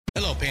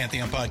Hello,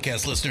 Pantheon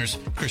Podcast listeners.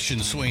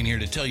 Christian Swain here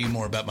to tell you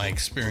more about my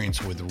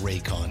experience with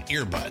Raycon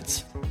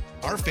earbuds.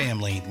 Our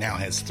family now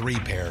has 3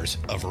 pairs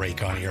of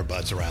Raycon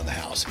earbuds around the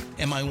house,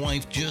 and my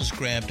wife just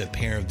grabbed a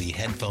pair of the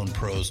Headphone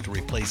Pros to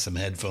replace some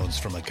headphones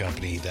from a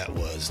company that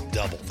was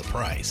double the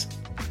price.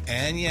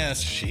 And yes,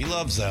 she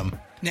loves them.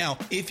 Now,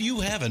 if you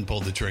haven't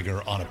pulled the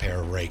trigger on a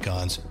pair of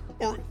Raycons,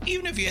 or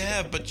even if you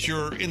have, but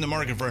you're in the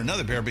market for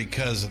another pair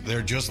because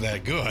they're just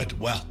that good,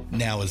 well,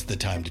 now is the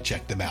time to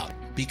check them out,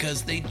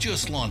 because they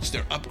just launched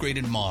their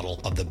upgraded model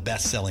of the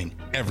best-selling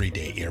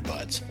everyday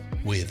earbuds.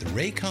 With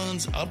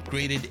Raycon's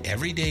upgraded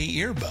everyday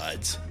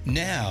earbuds,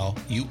 now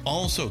you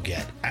also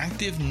get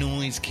active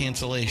noise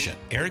cancellation,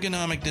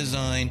 ergonomic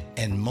design,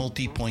 and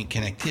multi-point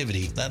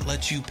connectivity that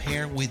lets you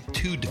pair with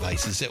 2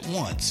 devices at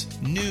once.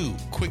 New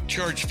quick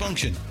charge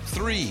function,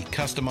 3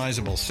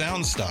 customizable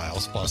sound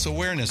styles, plus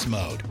awareness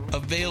mode.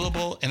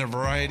 Available in a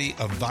variety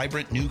of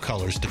vibrant new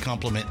colors to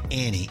complement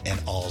any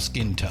and all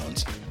skin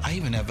tones. I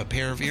even have a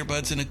pair of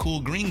earbuds in a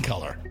cool green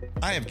color.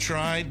 I have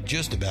tried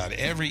just about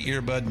every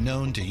earbud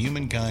known to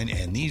humankind,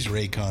 and these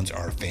Raycons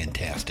are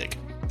fantastic.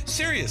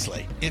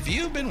 Seriously, if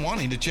you've been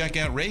wanting to check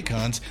out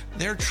Raycons,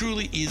 there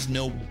truly is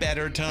no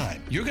better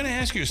time. You're going to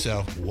ask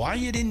yourself why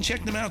you didn't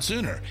check them out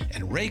sooner,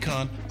 and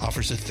Raycon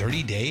offers a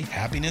 30-day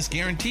happiness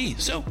guarantee.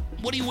 So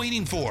what are you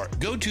waiting for?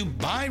 Go to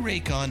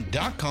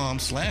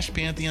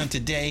buyraycon.com/Pantheon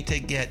today to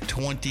get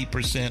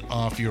 20%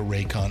 off your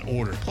Raycon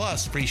order,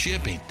 plus free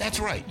shipping. That's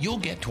right, you'll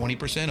get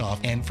 20% off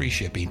and free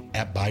shipping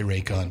at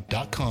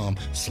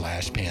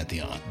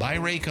buyraycon.com/Pantheon.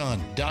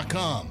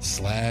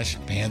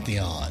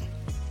 buyraycon.com/Pantheon.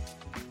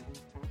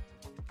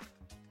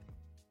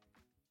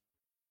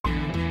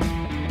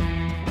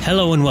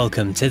 Hello and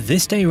welcome to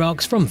This Day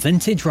Rocks from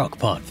Vintage Rock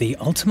Pod, the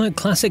ultimate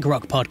classic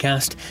rock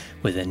podcast,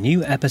 with a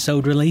new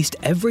episode released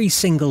every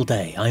single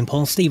day. I'm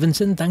Paul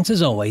Stevenson, thanks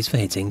as always for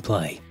hitting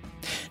play.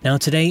 Now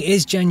today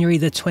is January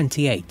the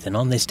 28th, and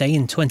on this day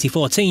in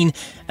 2014,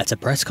 at a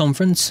press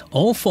conference,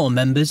 all 4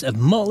 members of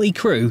Motley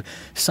Crue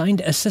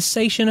signed a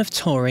cessation of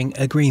touring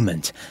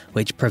agreement,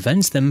 which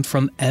prevents them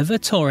from ever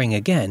touring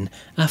again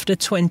after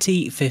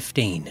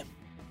 2015.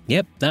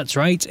 Yep, that's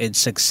right, it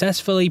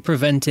successfully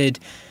prevented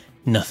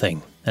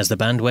nothing, as the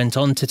band went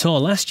on to tour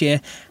last year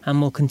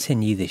and will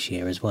continue this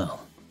year as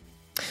well.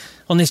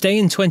 On this day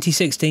in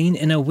 2016,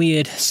 in a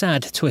weird,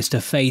 sad twist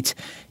of fate,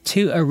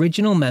 2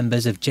 original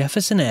members of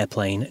Jefferson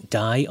Airplane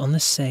die on the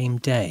same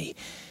day.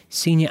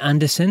 Senior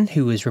Anderson,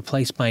 who was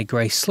replaced by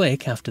Grace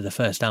Slick after the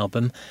first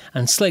album,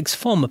 and Slick's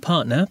former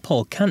partner,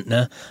 Paul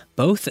Kantner,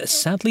 both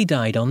sadly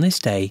died on this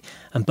day,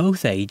 and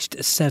both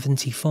aged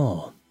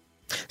 74.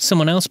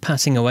 Someone else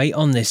passing away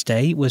on this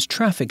day was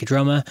Traffic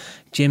drummer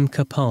Jim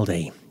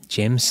Capaldi.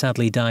 Jim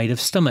sadly died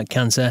of stomach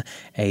cancer,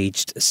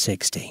 aged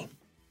 60.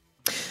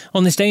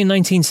 On this day in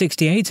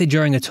 1968,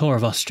 during a tour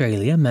of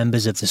Australia,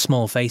 members of the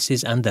Small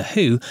Faces and The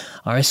Who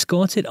are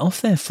escorted off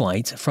their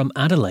flight from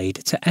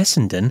Adelaide to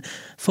Essendon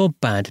for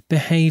bad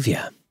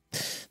behaviour.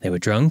 They were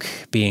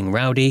drunk, being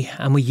rowdy,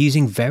 and were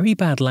using very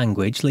bad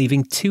language,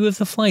 leaving 2 of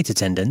the flight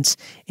attendants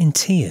in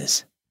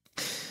tears.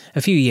 A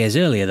few years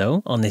earlier,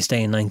 though, on this day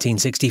in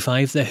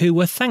 1965, The Who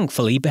were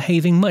thankfully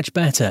behaving much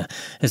better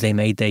as they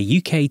made their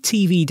UK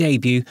TV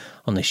debut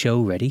on the show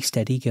Ready,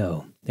 Steady,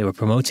 Go. They were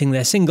promoting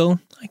their single,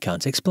 I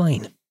Can't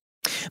Explain.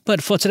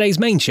 But for today's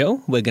main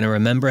show, we're going to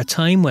remember a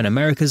time when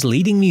America's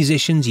leading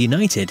musicians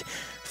united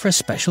for a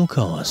special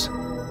cause.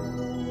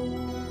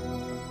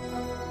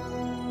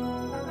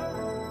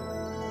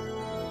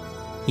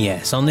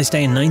 Yes, on this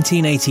day in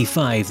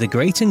 1985, the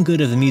great and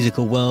good of the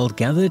musical world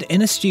gathered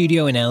in a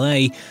studio in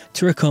LA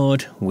to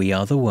record We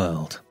Are the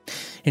World.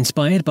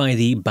 Inspired by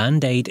the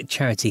Band-Aid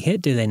charity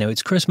hit Do They Know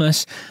It's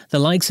Christmas, the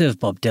likes of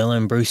Bob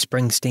Dylan, Bruce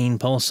Springsteen,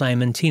 Paul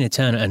Simon, Tina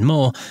Turner and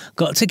more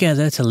got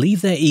together to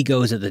leave their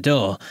egos at the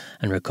door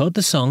and record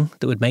the song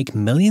that would make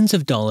millions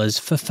of dollars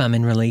for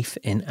famine relief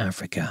in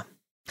Africa.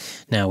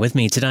 Now, with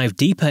me to dive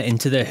deeper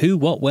into the who,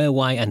 what, where,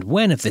 why and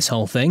when of this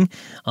whole thing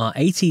are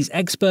 80s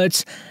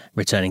experts.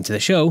 Returning to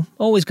the show,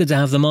 always good to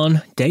have them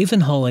on, Dave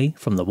and Holly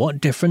from the What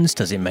Difference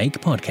Does It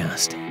Make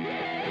podcast.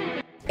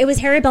 It was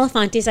Harry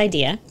Belafonte's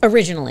idea,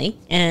 originally,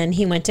 and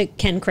he went to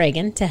Ken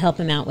Cragen to help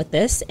him out with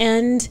this,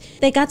 and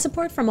they got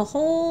support from a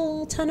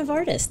whole ton of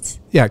artists.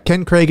 Yeah,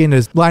 Ken Cragen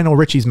is Lionel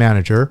Richie's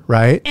manager,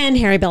 right? And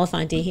Harry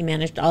Belafonte he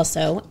managed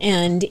also,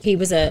 and he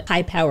was a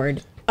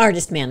high-powered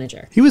artist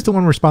manager. He was the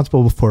one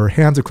responsible for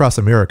Hands Across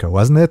America,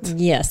 wasn't it?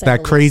 Yes,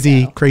 that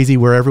crazy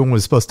where everyone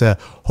was supposed to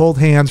hold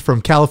hands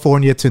from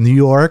California to New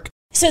York.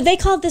 So they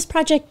called this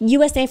project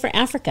USA for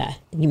Africa.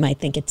 You might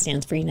think it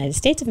stands for United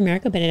States of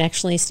America, but it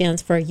actually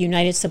stands for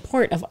United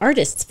Support of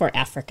Artists for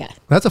Africa.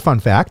 That's a fun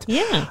fact.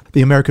 Yeah.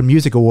 The American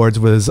Music Awards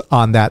was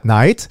on that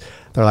night.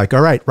 They're like,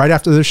 all right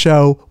after the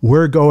show,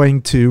 we're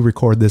going to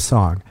record this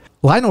song.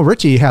 Lionel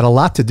Richie had a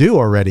lot to do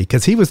already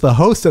because he was the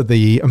host of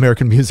the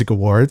American Music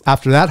Awards.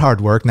 After that hard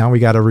work, now we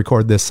got to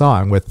record this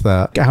song with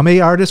how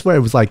many artists? Well, it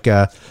was like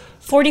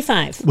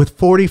 45. With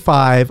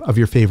 45 of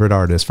your favorite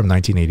artists from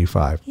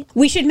 1985.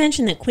 We should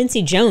mention that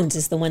Quincy Jones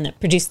is the one that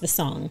produced the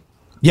song.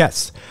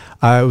 Yes.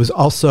 It was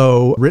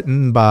also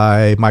written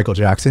by Michael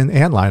Jackson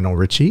and Lionel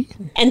Richie.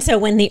 And so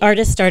when the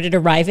artists started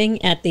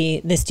arriving at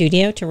the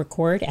studio to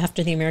record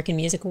after the American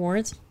Music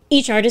Awards,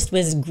 each artist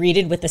was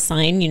greeted with a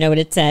sign. You know what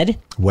it said?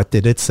 What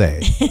did it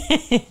say?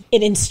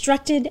 It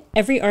instructed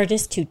every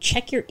artist to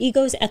check your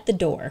egos at the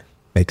door.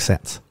 Makes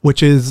sense.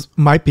 Which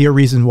might be a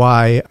reason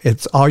why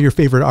it's all your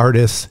favorite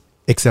artists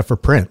except for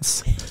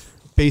Prince.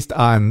 Based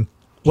on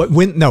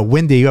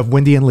Wendy of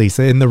Wendy and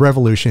Lisa in The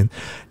Revolution.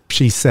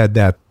 She said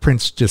that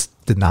Prince just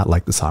did not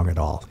like the song at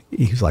all.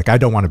 He's like, I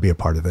don't want to be a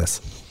part of this.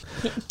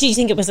 Do you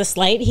think it was a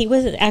slight? He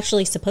was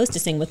actually supposed to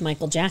sing with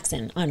Michael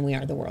Jackson on We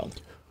Are the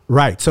World.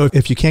 Right. So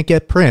if you can't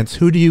get Prince,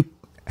 who do you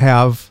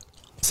have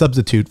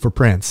substitute for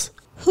Prince?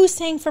 Who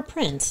sang for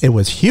Prince? It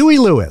was Huey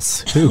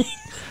Lewis,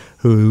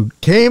 who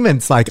came and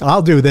it's like,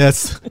 I'll do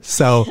this.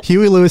 So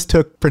Huey Lewis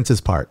took Prince's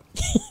part.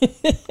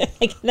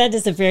 That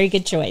is a very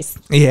good choice.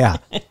 Yeah.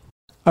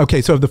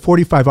 Okay, so of the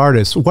 45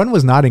 artists, one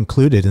was not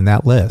included in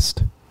that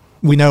list.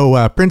 We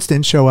know Prince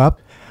didn't show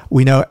up.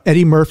 We know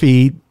Eddie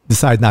Murphy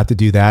decided not to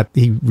do that.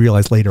 He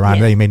realized later on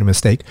that he made a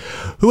mistake.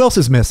 Who else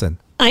is missing?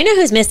 I know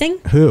who's missing.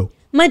 Who?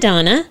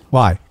 Madonna.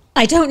 Why?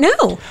 I don't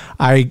know.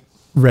 I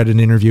read an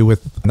interview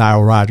with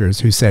Nile Rodgers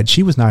who said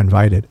she was not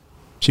invited.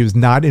 She was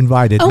not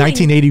invited.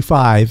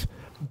 1985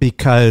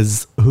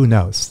 because who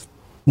knows?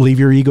 Leave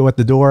your ego at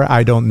the door.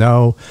 I don't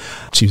know.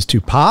 She was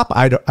too pop.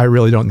 I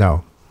really don't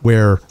know.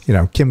 Where,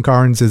 Kim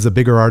Carnes is a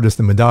bigger artist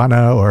than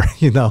Madonna or,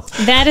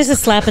 That is a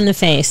slap in the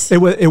face. It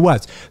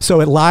was.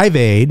 So at Live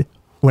Aid,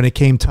 when it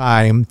came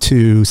time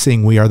to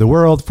sing We Are the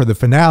World for the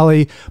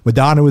finale,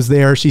 Madonna was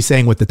there. She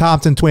sang with the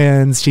Thompson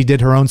Twins. She did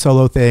her own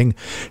solo thing.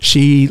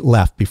 She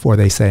left before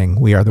they sang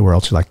We Are the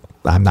World. She's like,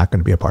 I'm not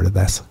going to be a part of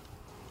this.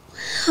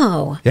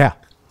 Oh. Yeah.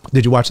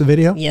 Did you watch the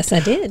video? Yes,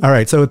 I did. All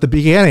right. So at the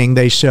beginning,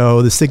 they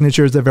show the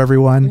signatures of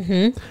everyone.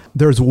 Mm-hmm.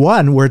 There's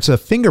one where it's a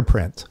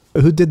fingerprint.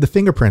 Who did the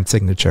fingerprint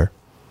signature?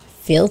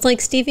 Feels like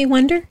Stevie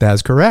Wonder? That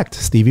is correct.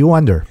 Stevie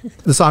Wonder.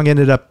 The song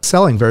ended up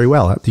selling very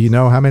well. Do you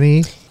know how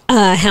many?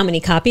 How many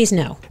copies?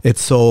 No. It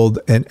sold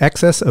in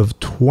excess of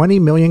 20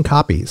 million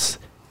copies.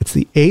 It's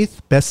the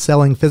 8th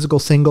best-selling physical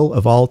single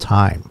of all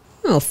time.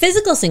 Oh,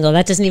 physical single.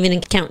 That doesn't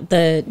even count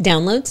the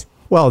downloads?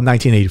 Well, in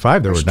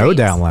 1985, there were no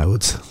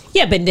downloads.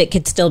 Yeah, but it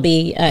could still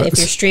be, if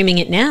you're streaming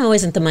it now,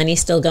 isn't the money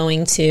still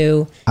going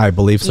to I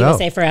believe so.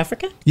 USA for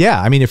Africa?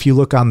 Yeah, I mean, if you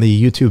look on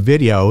the YouTube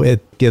video,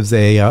 it gives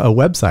a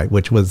website,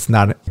 which was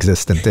not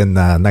existent in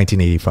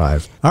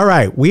 1985. All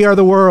right, We Are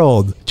the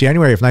World,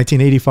 January of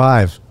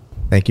 1985.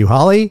 Thank you,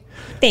 Holly.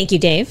 Thank you,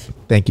 Dave.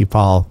 Thank you,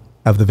 Paul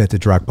of the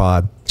Vintage Rock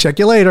Pod. Check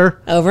you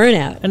later. Over and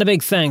out. And a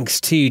big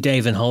thanks to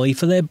Dave and Holly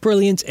for their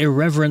brilliant,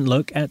 irreverent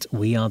look at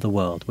We Are the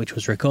World, which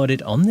was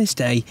recorded on this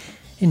day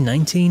in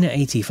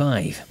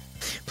 1985.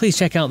 Please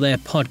check out their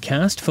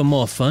podcast for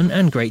more fun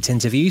and great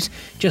interviews.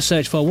 Just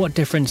search for What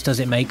Difference Does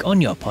It Make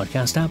on your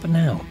podcast app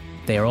now.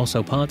 They are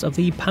also part of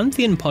the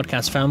Pantheon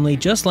podcast family,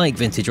 just like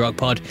Vintage Rock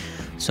Pod,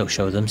 so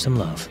show them some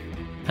love.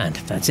 And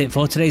that's it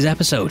for today's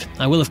episode.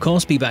 I will, of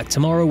course, be back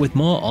tomorrow with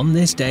more On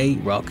This Day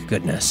rock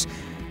goodness.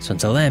 So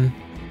until then,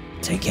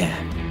 take care.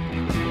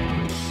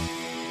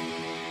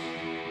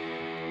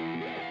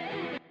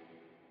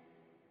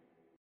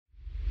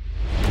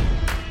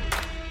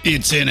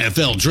 It's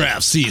NFL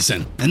draft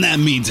season, and that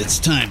means it's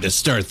time to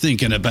start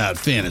thinking about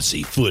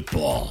fantasy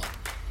football.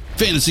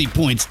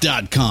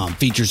 FantasyPoints.com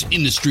features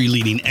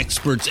industry-leading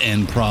experts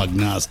and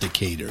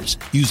prognosticators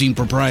using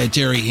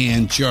proprietary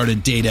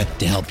hand-charted data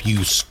to help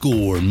you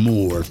score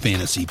more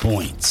fantasy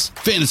points.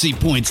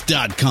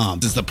 FantasyPoints.com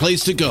is the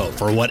place to go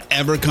for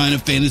whatever kind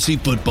of fantasy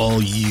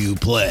football you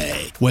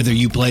play. Whether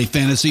you play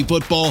fantasy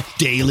football,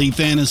 daily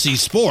fantasy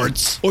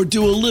sports, or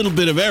do a little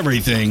bit of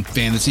everything,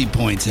 Fantasy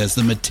Points has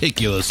the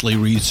meticulously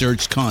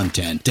researched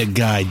content to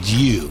guide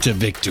you to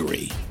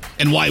victory.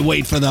 And why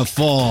wait for the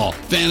fall?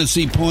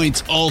 Fantasy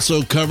Points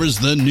also covers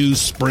the new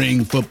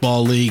spring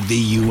football league,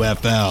 the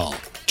UFL.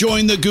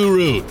 Join the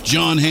guru,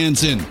 John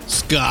Hansen,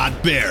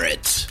 Scott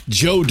Barrett,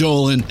 Joe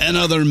Dolan, and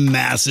other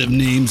massive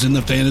names in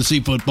the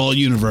fantasy football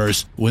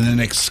universe with an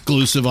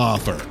exclusive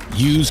offer.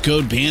 Use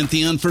code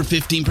Pantheon for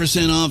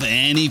 15% off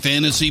any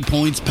Fantasy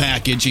Points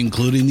package,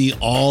 including the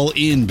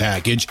all-in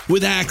package,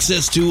 with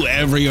access to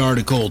every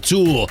article,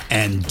 tool,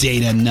 and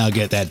data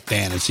nugget that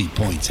Fantasy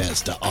Points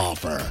has to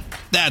offer.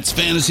 That's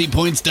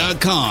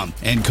FantasyPoints.com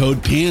and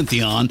code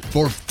Pantheon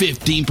for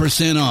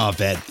 15%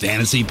 off at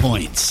Fantasy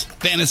Points.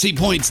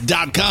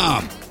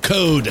 FantasyPoints.com,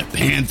 code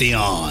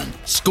Pantheon.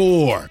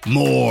 Score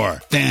more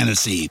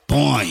fantasy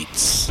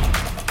points.